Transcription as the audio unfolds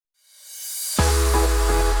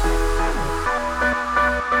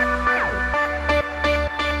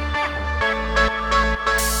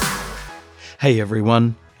Hey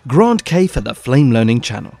everyone, Grant K for the Flame Learning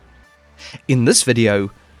channel. In this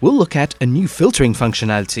video, we'll look at a new filtering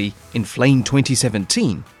functionality in Flame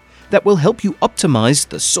 2017 that will help you optimize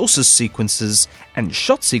the sources sequences and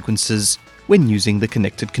shot sequences when using the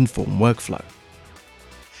Connected Conform workflow.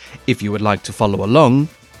 If you would like to follow along,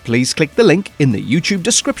 please click the link in the YouTube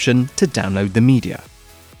description to download the media.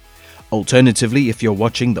 Alternatively, if you're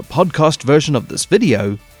watching the podcast version of this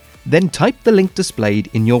video, then type the link displayed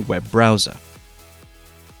in your web browser.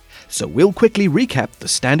 So we'll quickly recap the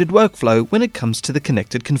standard workflow when it comes to the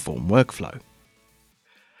Connected Conform workflow.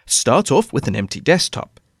 Start off with an empty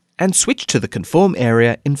desktop and switch to the Conform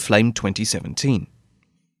area in Flame 2017.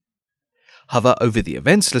 Hover over the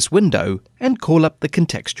Events List window and call up the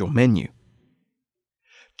contextual menu.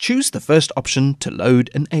 Choose the first option to load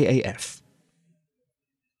an AAF.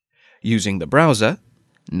 Using the browser,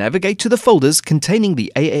 navigate to the folders containing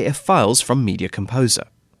the AAF files from Media Composer.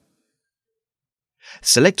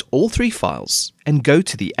 Select all three files and go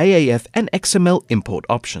to the AAF and XML import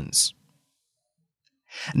options.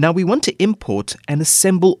 Now we want to import and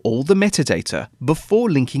assemble all the metadata before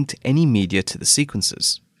linking to any media to the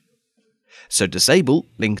sequences. So disable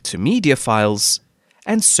Link to Media files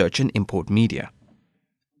and search and import media.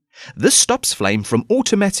 This stops Flame from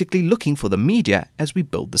automatically looking for the media as we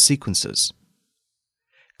build the sequences.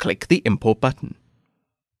 Click the Import button.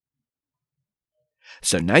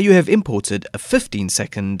 So now you have imported a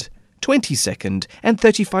 15-second, 20-second, and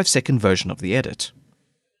 35-second version of the edit.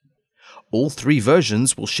 All three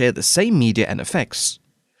versions will share the same media and effects,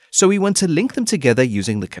 so we want to link them together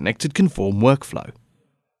using the Connected Conform workflow.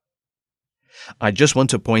 I just want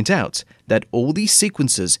to point out that all these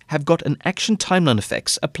sequences have got an action timeline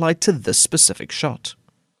effects applied to this specific shot.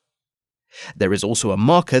 There is also a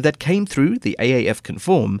marker that came through the AAF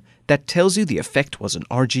Conform that tells you the effect was an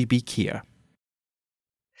RGB keyer.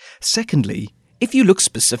 Secondly, if you look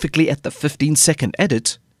specifically at the 15-second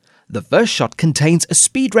edit, the first shot contains a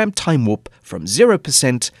speed ramp time warp from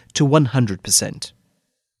 0% to 100%.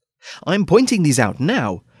 I'm pointing these out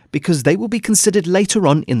now because they will be considered later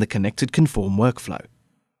on in the Connected Conform workflow.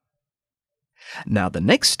 Now the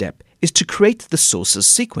next step is to create the sources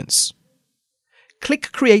sequence.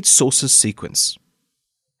 Click Create Sources Sequence.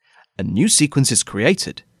 A new sequence is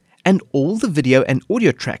created, and all the video and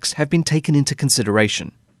audio tracks have been taken into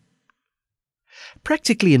consideration.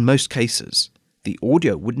 Practically in most cases, the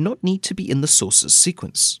audio would not need to be in the sources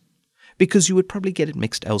sequence, because you would probably get it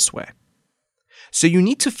mixed elsewhere. So you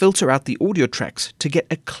need to filter out the audio tracks to get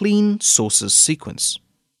a clean sources sequence.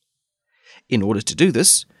 In order to do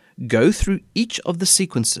this, go through each of the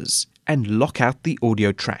sequences and lock out the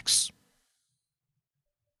audio tracks.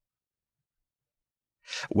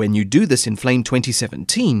 When you do this in Flame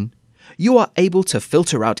 2017, you are able to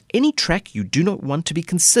filter out any track you do not want to be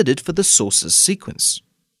considered for the sources sequence.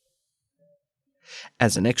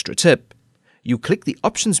 As an extra tip, you click the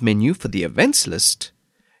Options menu for the Events list.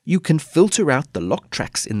 You can filter out the locked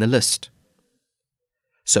tracks in the list.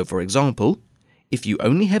 So for example, if you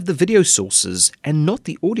only have the video sources and not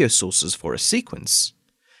the audio sources for a sequence,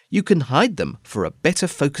 you can hide them for a better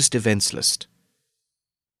focused events list.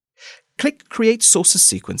 Click Create Sources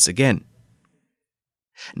Sequence again.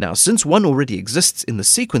 Now, since one already exists in the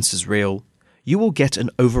Sequences reel, you will get an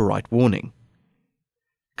overwrite warning.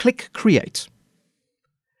 Click Create.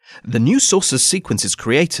 The new sources sequence is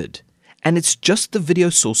created, and it's just the video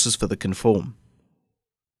sources for the Conform.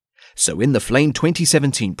 So in the Flame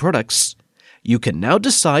 2017 products, you can now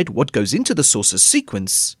decide what goes into the sources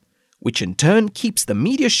sequence, which in turn keeps the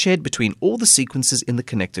media shared between all the sequences in the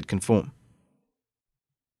Connected Conform.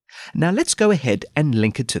 Now let's go ahead and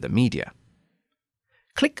link it to the media.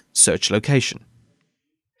 Click Search Location.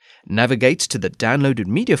 Navigate to the Downloaded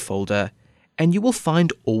Media folder and you will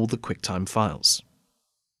find all the QuickTime files.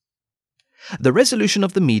 The resolution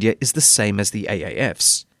of the media is the same as the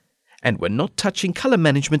AAFs, and we're not touching color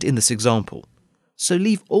management in this example, so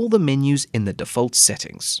leave all the menus in the default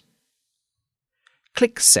settings.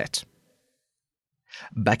 Click Set.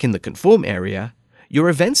 Back in the Conform area, your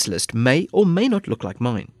events list may or may not look like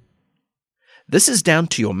mine. This is down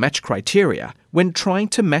to your match criteria when trying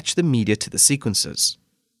to match the media to the sequences.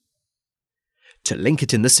 To link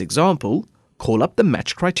it in this example, call up the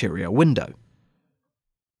Match Criteria window.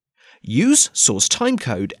 Use source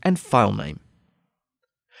timecode and file name.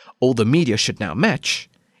 All the media should now match,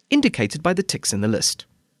 indicated by the ticks in the list.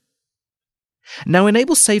 Now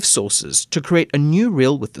enable Save Sources to create a new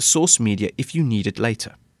reel with the source media if you need it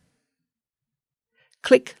later.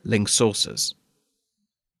 Click Link Sources.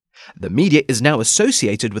 The media is now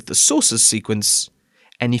associated with the sources sequence,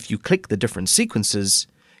 and if you click the different sequences,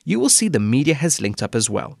 you will see the media has linked up as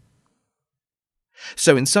well.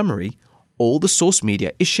 So in summary, all the source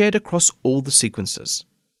media is shared across all the sequences.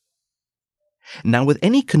 Now with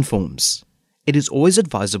any conforms, it is always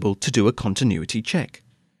advisable to do a continuity check.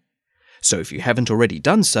 So if you haven't already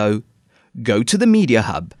done so, go to the Media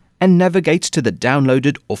Hub and navigate to the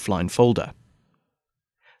downloaded offline folder.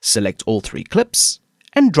 Select all 3 clips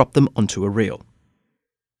and drop them onto a reel.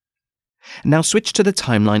 Now switch to the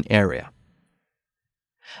timeline area.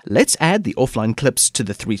 Let's add the offline clips to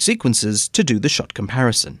the 3 sequences to do the shot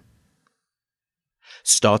comparison.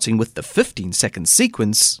 Starting with the 15-second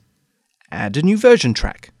sequence, add a new version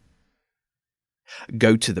track.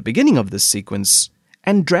 Go to the beginning of this sequence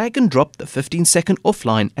and drag and drop the 15-second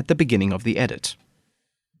offline at the beginning of the edit.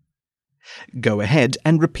 Go ahead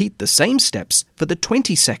and repeat the same steps for the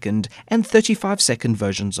 20-second and 35-second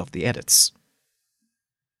versions of the edits.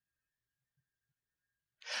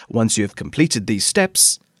 Once you have completed these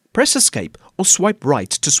steps, press Escape or swipe right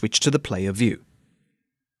to switch to the player view.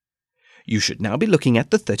 You should now be looking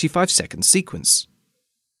at the 35-second sequence.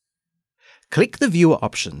 Click the viewer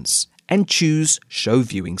options and choose Show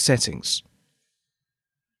Viewing Settings.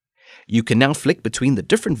 You can now flick between the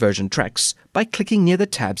different version tracks by clicking near the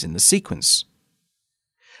tabs in the sequence.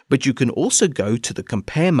 But you can also go to the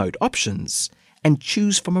Compare Mode options and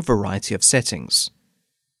choose from a variety of settings.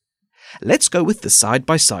 Let's go with the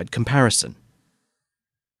side-by-side comparison.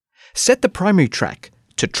 Set the primary track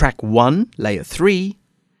to track 1, layer 3,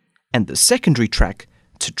 and the secondary track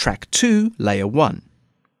to track 2, layer 1.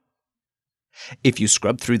 If you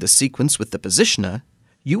scrub through the sequence with the positioner,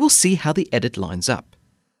 you will see how the edit lines up.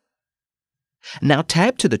 Now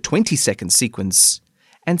tab to the 20-second sequence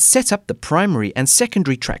and set up the primary and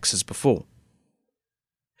secondary tracks as before.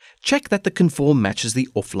 Check that the conform matches the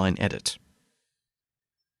offline edit.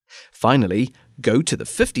 Finally, go to the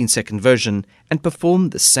 15-second version and perform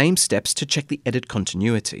the same steps to check the edit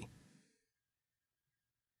continuity.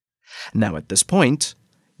 Now at this point,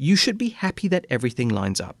 you should be happy that everything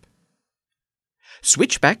lines up.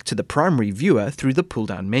 Switch back to the primary viewer through the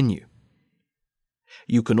pull-down menu.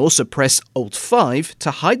 You can also press Alt-5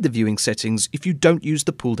 to hide the viewing settings if you don't use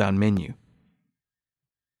the pull-down menu.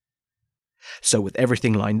 So with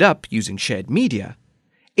everything lined up using shared media,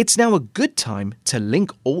 it's now a good time to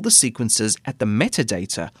link all the sequences at the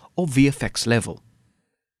metadata or VFX level.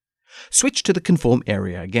 Switch to the conform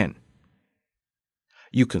area again.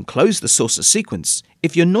 You can close the sources sequence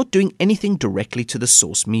if you're not doing anything directly to the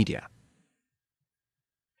source media.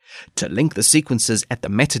 To link the sequences at the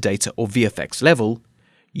metadata or VFX level,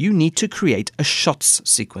 you need to create a shots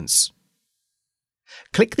sequence.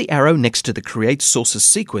 Click the arrow next to the Create Sources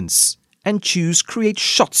sequence and choose Create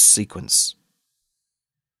Shots sequence.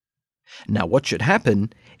 Now what should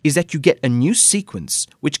happen is that you get a new sequence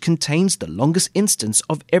which contains the longest instance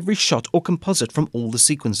of every shot or composite from all the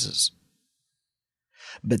sequences.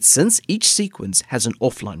 But since each sequence has an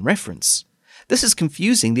offline reference, this is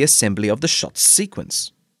confusing the assembly of the shots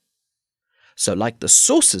sequence. So like the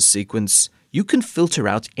sources sequence, you can filter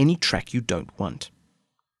out any track you don't want.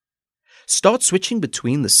 Start switching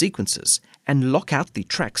between the sequences and lock out the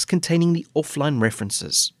tracks containing the offline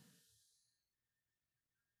references.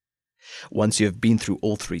 Once you have been through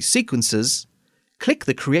all 3 sequences, click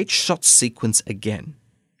the Create Shots sequence again.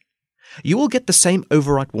 You will get the same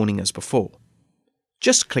overwrite warning as before.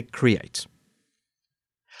 Just click Create.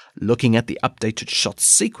 Looking at the updated shots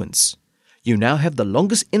sequence, you now have the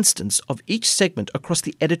longest instance of each segment across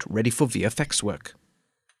the edit ready for VFX work.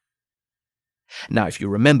 Now, if you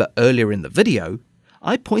remember earlier in the video,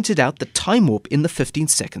 I pointed out the time warp in the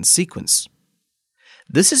 15-second sequence.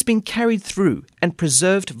 This has been carried through and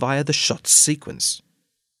preserved via the shots sequence.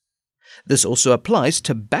 This also applies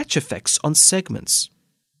to batch effects on segments.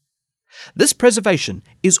 This preservation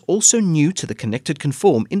is also new to the Connected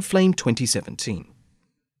Conform in Flame 2017.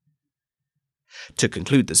 To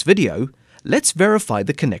conclude this video, let's verify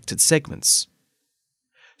the connected segments.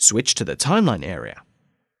 Switch to the timeline area.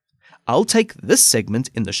 I'll take this segment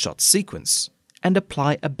in the shot sequence and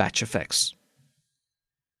apply a batch effects.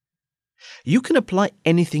 You can apply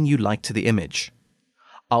anything you like to the image.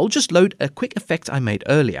 I'll just load a quick effect I made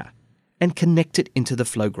earlier and connect it into the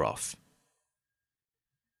flow graph.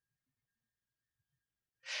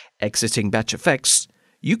 Exiting batch effects,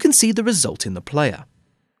 you can see the result in the player.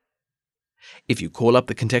 If you call up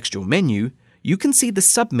the contextual menu, you can see the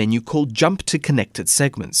sub-menu called Jump to Connected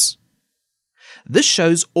Segments. This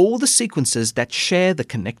shows all the sequences that share the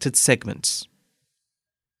connected segments.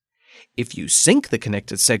 If you sync the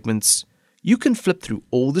connected segments, you can flip through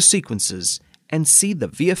all the sequences and see the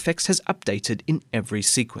VFX has updated in every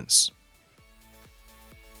sequence.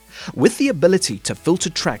 With the ability to filter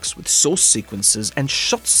tracks with source sequences and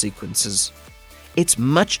shot sequences, it's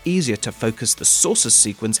much easier to focus the sources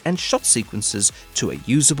sequence and shot sequences to a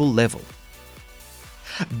usable level.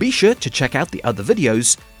 Be sure to check out the other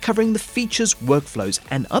videos covering the features, workflows,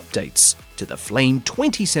 and updates to the Flame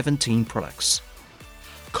 2017 products.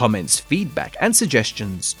 Comments, feedback, and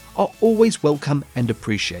suggestions are always welcome and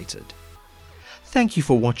appreciated. Thank you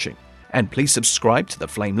for watching, and please subscribe to the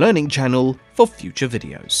Flame Learning channel for future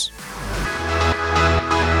videos.